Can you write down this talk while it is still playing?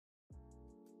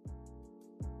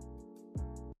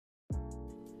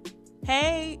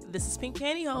Hey, this is Pink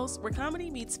Pantyhose, where comedy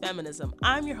meets feminism.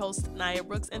 I'm your host, Nia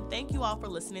Brooks, and thank you all for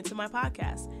listening to my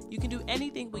podcast. You can do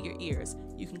anything with your ears.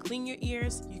 You can clean your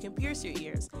ears, you can pierce your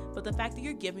ears, but the fact that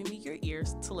you're giving me your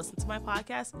ears to listen to my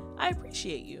podcast, I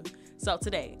appreciate you. So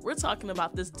today, we're talking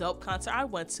about this dope concert I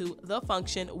went to, The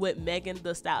Function, with Megan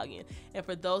Thee Stallion. And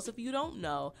for those of you who don't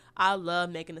know, I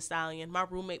love Megan Thee Stallion. My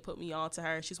roommate put me on to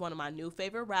her. She's one of my new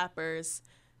favorite rappers.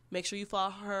 Make sure you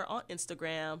follow her on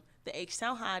Instagram, the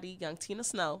H-Town Hottie, Young Tina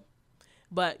Snow.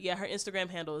 But yeah, her Instagram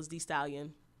handle is Thee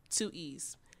Stallion, 2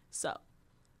 E's. So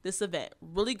this event,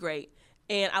 really great.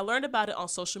 And I learned about it on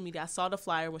social media. I saw the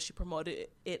flyer when she promoted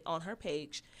it on her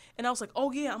page. And I was like,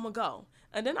 oh yeah, I'm going to go.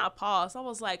 And then I paused. I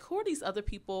was like, who are these other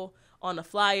people on the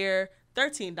flyer?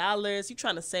 $13. You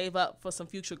trying to save up for some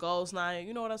future goals now?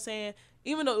 You know what I'm saying?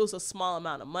 Even though it was a small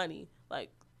amount of money, like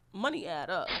money add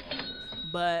up.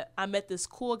 But I met this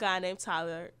cool guy named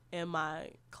Tyler in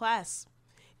my class.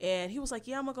 And he was like,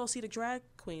 yeah, I'm going to go see the drag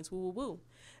queens, woo, woo, woo.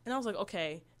 And I was like,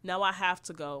 okay, now I have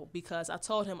to go, because I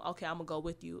told him, okay, I'm going to go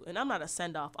with you. And I'm not a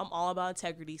send-off. I'm all about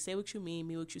integrity. Say what you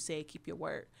mean what you say, keep your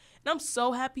word. And I'm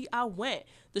so happy I went.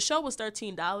 The show was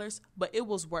 $13, but it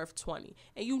was worth $20.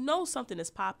 And you know something is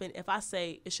popping if I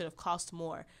say it should have cost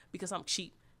more, because I'm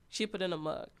cheap. Cheaper than a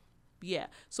mug. Yeah.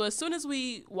 So as soon as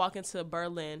we walk into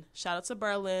Berlin, shout out to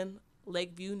Berlin,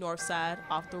 Lakeview, Northside,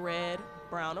 off the red,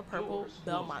 brown, or purple,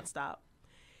 Belmont stop.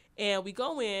 And we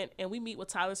go in and we meet with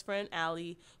Tyler's friend,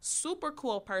 Allie. Super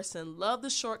cool person. Love the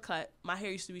shortcut. My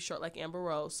hair used to be short like Amber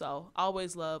Rose, so I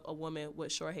always love a woman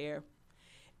with short hair.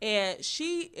 And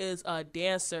she is a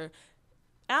dancer.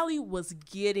 Allie was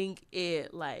getting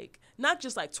it, like, not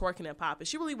just like twerking and popping.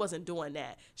 She really wasn't doing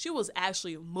that. She was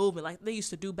actually moving like they used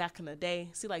to do back in the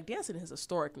day. See, like, dancing is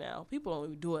historic now. People don't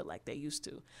even do it like they used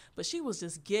to. But she was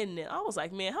just getting it. I was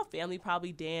like, man, her family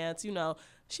probably dance. You know,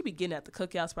 she be getting at the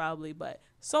cookouts probably, but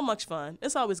so much fun.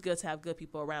 It's always good to have good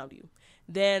people around you.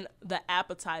 Then the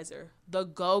appetizer, the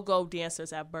go-go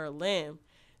dancers at Berlin.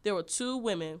 There were 2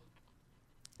 women,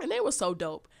 and they were so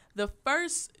dope. The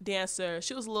first dancer,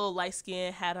 she was a little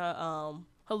light-skinned, had her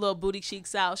little booty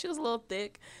cheeks out. She was a little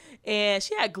thick, and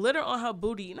she had glitter on her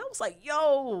booty. And I was like,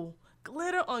 yo,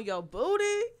 glitter on your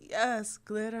booty? Yes,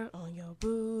 glitter on your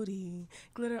booty,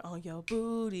 glitter on your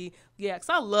booty. Yeah, because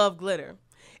I love glitter.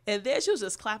 And then she was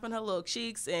just clapping her little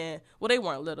cheeks, and, well, they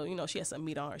weren't little. You know, she had some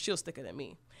meat on her. She was thicker than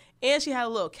me. And she had a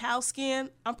little cow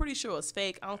skin. I'm pretty sure it was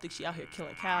fake. I don't think she out here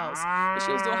killing cows. But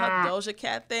she was doing her Doja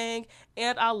Cat thing.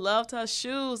 And I loved her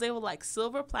shoes. They were like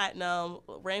silver platinum,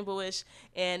 rainbowish.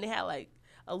 And they had like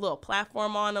a little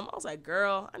platform on them. I was like,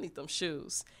 girl, I need them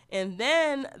shoes. And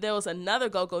then there was another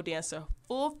go-go dancer,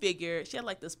 full figure. She had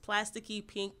like this plasticky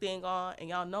pink thing on. And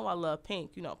y'all know I love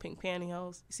pink. You know, pink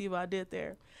pantyhose. You see what I did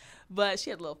there? But she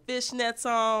had little fishnets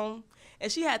on.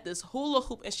 And she had this hula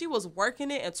hoop. And she was working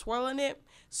it and twirling it.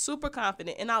 Super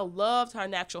confident. And I loved her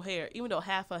natural hair, even though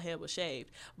half her head was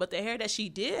shaved. But the hair that she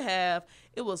did have,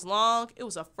 it was long. It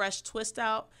was a fresh twist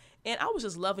out. And I was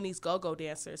just loving these go-go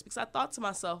dancers, because I thought to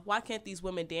myself, why can't these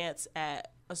women dance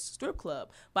at a strip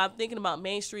club? But I'm thinking about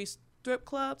Main Street strip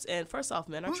clubs. And first off,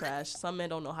 men are trash. Some men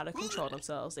don't know how to control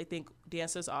themselves. They think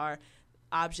dancers are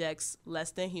objects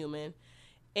less than human.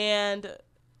 And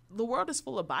the world is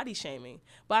full of body shaming.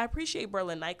 But I appreciate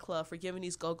Berlin Nightclub for giving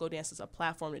these go-go dancers a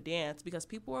platform to dance, because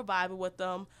people were vibing with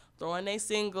them, throwing their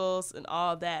singles and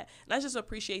all that. And I just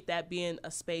appreciate that being a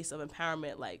space of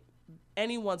empowerment. Like,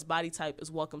 anyone's body type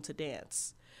is welcome to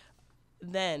dance.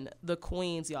 Then the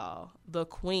queens, y'all. The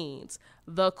queens.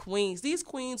 These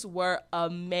queens were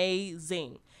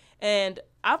amazing. And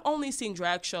I've only seen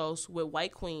drag shows with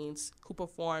white queens who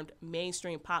performed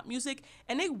mainstream pop music,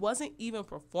 and they wasn't even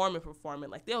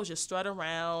performing. Like, they was just strut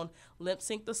around, lip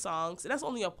sync the songs, and that's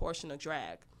only a portion of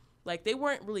drag. Like, they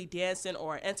weren't really dancing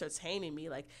or entertaining me.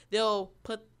 Like, they'll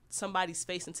put somebody's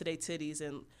face into their titties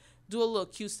and do a little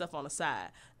cute stuff on the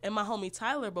side. And my homie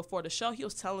Tyler, before the show, he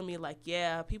was telling me, like,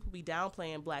 yeah, people be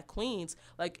downplaying black queens.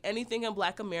 Like, anything in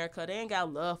Black America, they ain't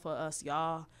got love for us,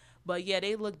 y'all. But yeah,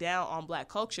 they look down on black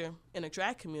culture in the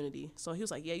drag community. So he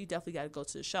was like, yeah, you definitely got to go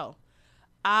to the show.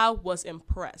 I was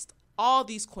impressed. All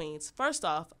these queens. First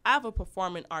off, I have a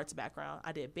performing arts background.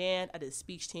 I did band, I did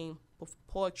speech team,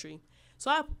 poetry.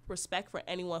 So I have respect for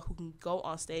anyone who can go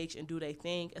on stage and do their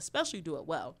thing, especially do it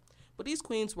well. But these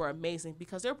queens were amazing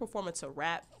because they're performing to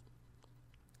rap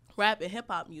and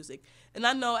hip-hop music. And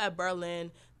I know at Berlin,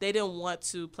 they didn't want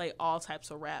to play all types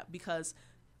of rap because,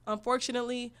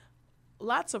 unfortunately,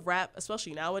 lots of rap,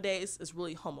 especially nowadays, is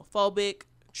really homophobic,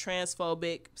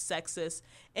 transphobic, sexist.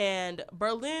 And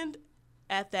Berlin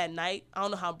at that night, I don't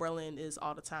know how Berlin is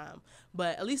all the time,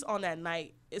 but at least on that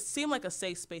night, it seemed like a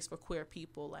safe space for queer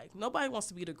people. Like, nobody wants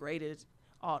to be degraded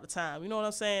all the time. You know what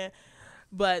I'm saying?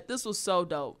 But this was so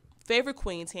dope. Favorite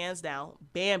queens, hands down,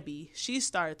 Bambi. She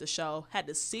started the show, had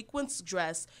the sequence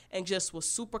dress, and just was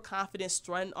super confident,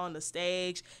 strutting on the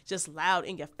stage, just loud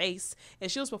in your face. And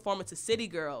she was performing to City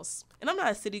Girls. And I'm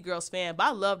not a City Girls fan, but I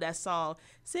love that song.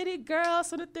 City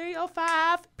Girls on the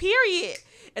 305, period.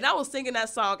 And I was singing that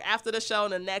song after the show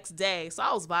and the next day. So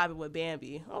I was vibing with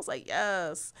Bambi. I was like,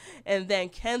 yes. And then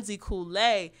Kenzie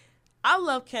Koulé. I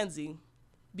love Kenzie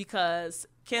because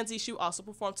Kenzie, she also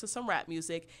performed to some rap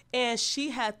music, and she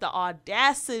had the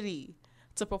audacity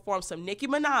to perform some Nicki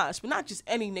Minaj, but not just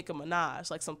any Nicki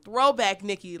Minaj, like some throwback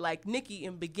Nicki, like Nicki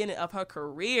in the beginning of her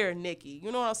career Nicki.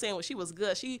 You know what I'm saying? When she was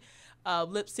good, she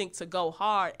lip synced to Go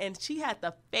Hard, and she had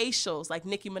the facials like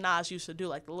Nicki Minaj used to do,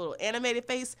 like the little animated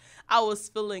face. I was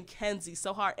feeling Kenzie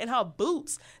so hard. And her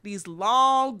boots, these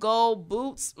long gold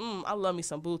boots, I love me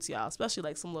some boots, y'all, especially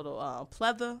like some little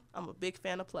pleather. I'm a big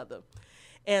fan of pleather.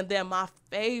 And then my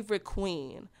favorite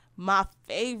queen, shout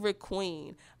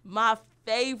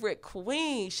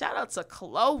out to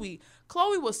Chloe.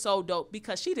 Chloe was so dope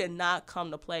because she did not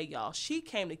come to play, y'all. She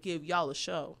came to give y'all a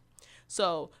show.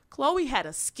 So Chloe had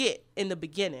a skit in the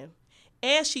beginning,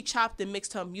 and she chopped and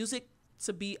mixed her music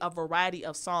to be a variety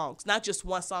of songs, not just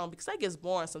one song, because that gets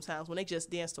boring sometimes when they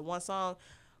just dance to one song.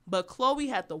 But Chloe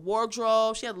had the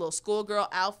wardrobe. She had a little schoolgirl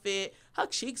outfit. Her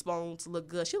cheekbones look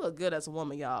good. She looked good as a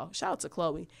woman, y'all. Shout out to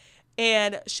Chloe.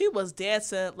 And she was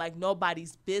dancing like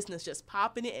nobody's business, just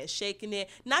popping it and shaking it,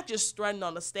 not just strutting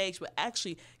on the stage, but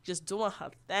actually just doing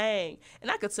her thing. And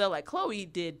I could tell, like, Chloe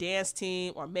did dance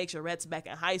team or majorettes back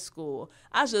in high school.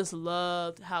 I just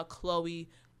loved how Chloe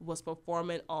was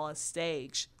performing on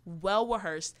stage. Well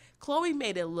rehearsed. Chloe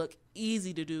made it look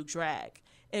easy to do drag.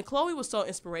 And Chloe was so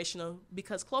inspirational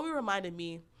because Chloe reminded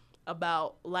me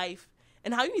about life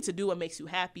and how you need to do what makes you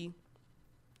happy.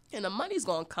 And the money's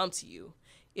going to come to you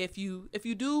if you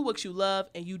do what you love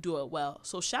and you do it well.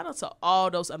 So shout out to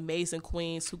all those amazing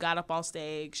queens who got up on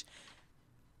stage.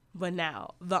 But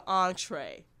now, the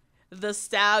entree, the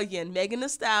stallion, Megan Thee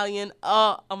Stallion.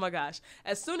 Oh my gosh.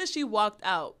 As soon as she walked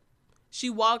out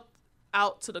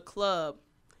to the club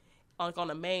on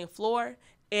the main floor.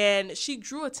 And she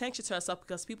drew attention to herself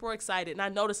because people were excited. And I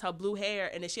noticed her blue hair.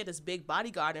 And then she had this big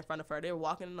bodyguard in front of her. They were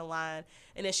walking in the line.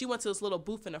 And then she went to this little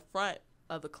booth in the front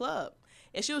of the club.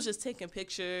 And she was just taking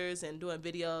pictures and doing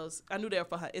videos. I knew they were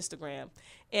for her Instagram.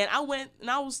 And I went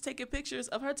and I was taking pictures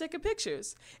of her taking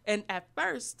pictures. And at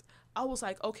first, I was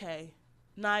like, okay,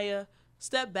 Naya,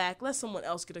 step back, let someone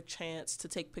else get a chance to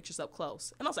take pictures up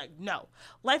close. And I was like, no,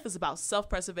 life is about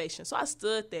self-preservation. So I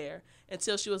stood there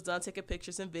until she was done taking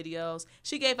pictures and videos.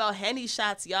 She gave out Henny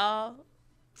shots, y'all.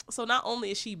 So not only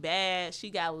is she bad,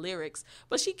 she got lyrics,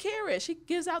 but she cares. She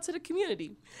gives out to the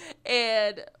community.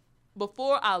 And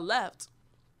before I left,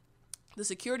 the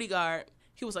security guard,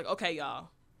 he was like, okay,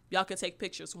 y'all can take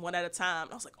pictures one at a time.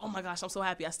 And I was like, oh my gosh, I'm so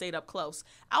happy I stayed up close.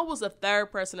 I was the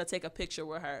third person to take a picture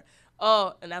with her.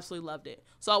 Oh, and absolutely loved it.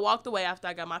 So I walked away after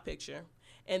I got my picture.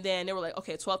 And then they were like,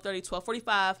 okay, 12:30,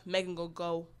 12:45, Megan gonna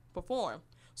go perform.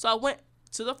 So I went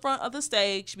to the front of the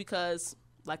stage because,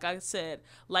 like I said,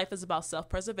 life is about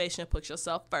self-preservation. Put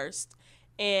yourself first.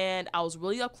 And I was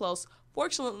really up close.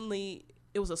 Fortunately,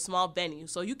 it was a small venue,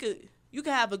 so you could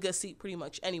have a good seat pretty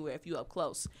much anywhere if you're up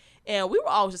close. And we were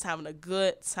all just having a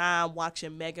good time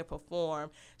watching Megan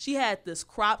perform. She had this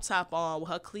crop top on with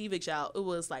her cleavage out. It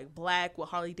was like black with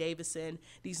Harley Davidson,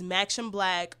 these matching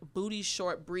black booty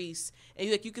short briefs, and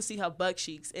you could see her butt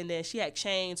cheeks. And then she had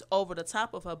chains over the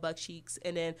top of her butt cheeks,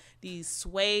 and then these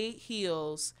suede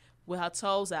heels with her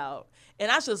toes out.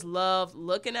 And I just loved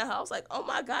looking at her. I was like, oh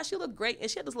my gosh, she looked great. And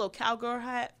she had this little cowgirl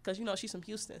hat because, she's from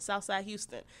Houston, Southside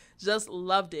Houston. Just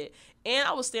loved it. And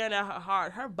I was staring at her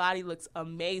hard. Her body looks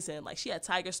amazing. Like, she had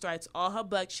tiger stripes on her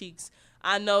butt cheeks.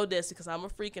 I know this because I'm a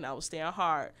freak and I was staring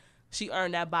hard. She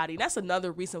earned that body. That's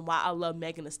another reason why I love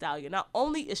Megan Thee Stallion. Not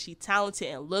only is she talented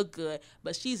and look good,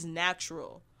 but she's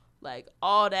natural. Like,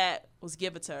 all that was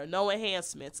given to her. No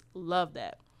enhancements. Love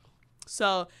that.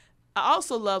 So I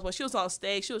also loved when she was on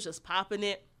stage, she was just popping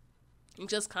it and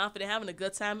just confident, having a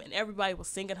good time, and everybody was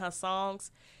singing her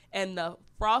songs. And the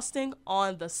frosting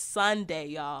on the sundae,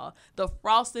 y'all, the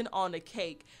frosting on the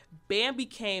cake, Bambi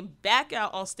came back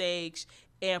out on stage,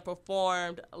 and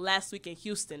performed last week in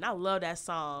Houston. I love that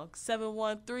song.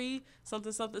 713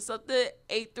 something something something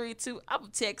 832. I'm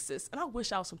from Texas, and I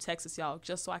wish I was from Texas, y'all,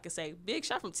 just so I could say big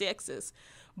shout from Texas.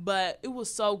 But it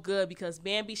was so good because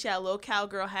Bambi, she had a little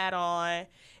cowgirl hat on,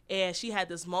 and she had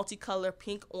this multicolored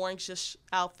pink orange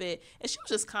outfit, and she was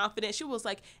just confident. She was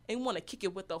like, and want to kick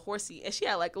it with the horsey, and she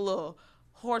had like a little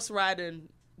horse riding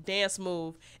dance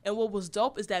move. And what was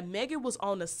dope is that Megan was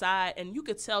on the side, and you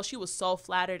could tell she was so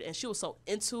flattered and she was so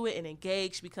into it and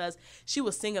engaged because she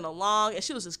was singing along and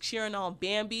she was just cheering on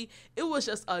Bambi. It was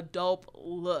just a dope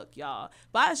look, y'all.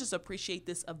 But I just appreciate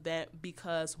this event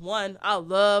because, one, I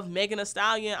love Megan Thee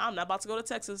Stallion. I'm not about to go to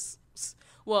Texas.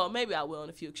 Well, maybe I will in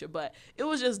the future, but it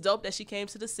was just dope that she came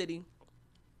to the city.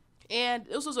 And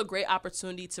this was a great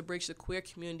opportunity to bridge the queer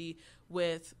community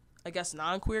with, I guess,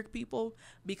 non-queer people,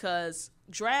 because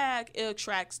drag, it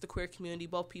attracts the queer community,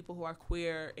 both people who are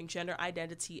queer in gender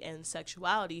identity and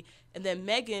sexuality. And then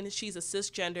Megan, she's a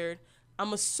cisgendered,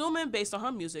 I'm assuming based on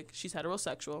her music, she's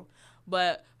heterosexual,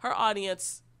 but her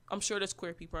audience, I'm sure there's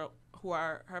queer people who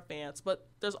are her fans, but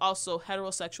there's also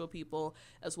heterosexual people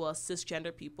as well as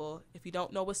cisgender people. If you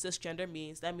don't know what cisgender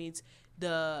means, that means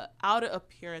the outer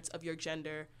appearance of your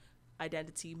gender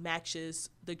identity matches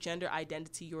the gender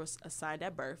identity you were assigned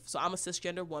at birth. So I'm a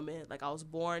cisgender woman. Like, I was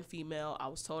born female, I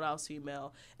was told I was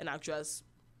female, and I dress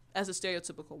as a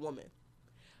stereotypical woman.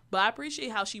 But I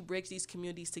appreciate how she breaks these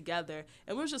communities together,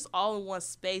 and we're just all in one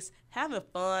space having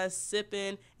fun,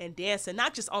 sipping and dancing,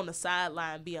 not just on the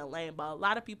sideline being lame, but a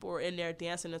lot of people were in there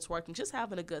dancing and twerking, just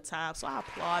having a good time. So I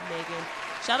applaud Megan.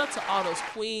 Shout out to all those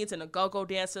queens and the go-go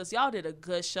dancers. Y'all did a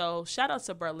good show. Shout out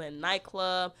to Berlin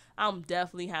Nightclub. I'm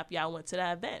definitely happy I went to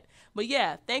that event. But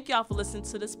yeah, thank y'all for listening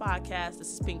to this podcast.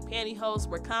 This is Pink Pantyhose,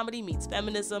 where comedy meets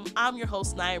feminism. I'm your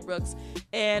host, Nia Brooks,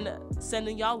 and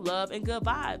sending y'all love and good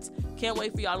vibes. Can't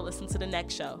wait for y'all to listen to the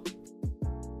next show.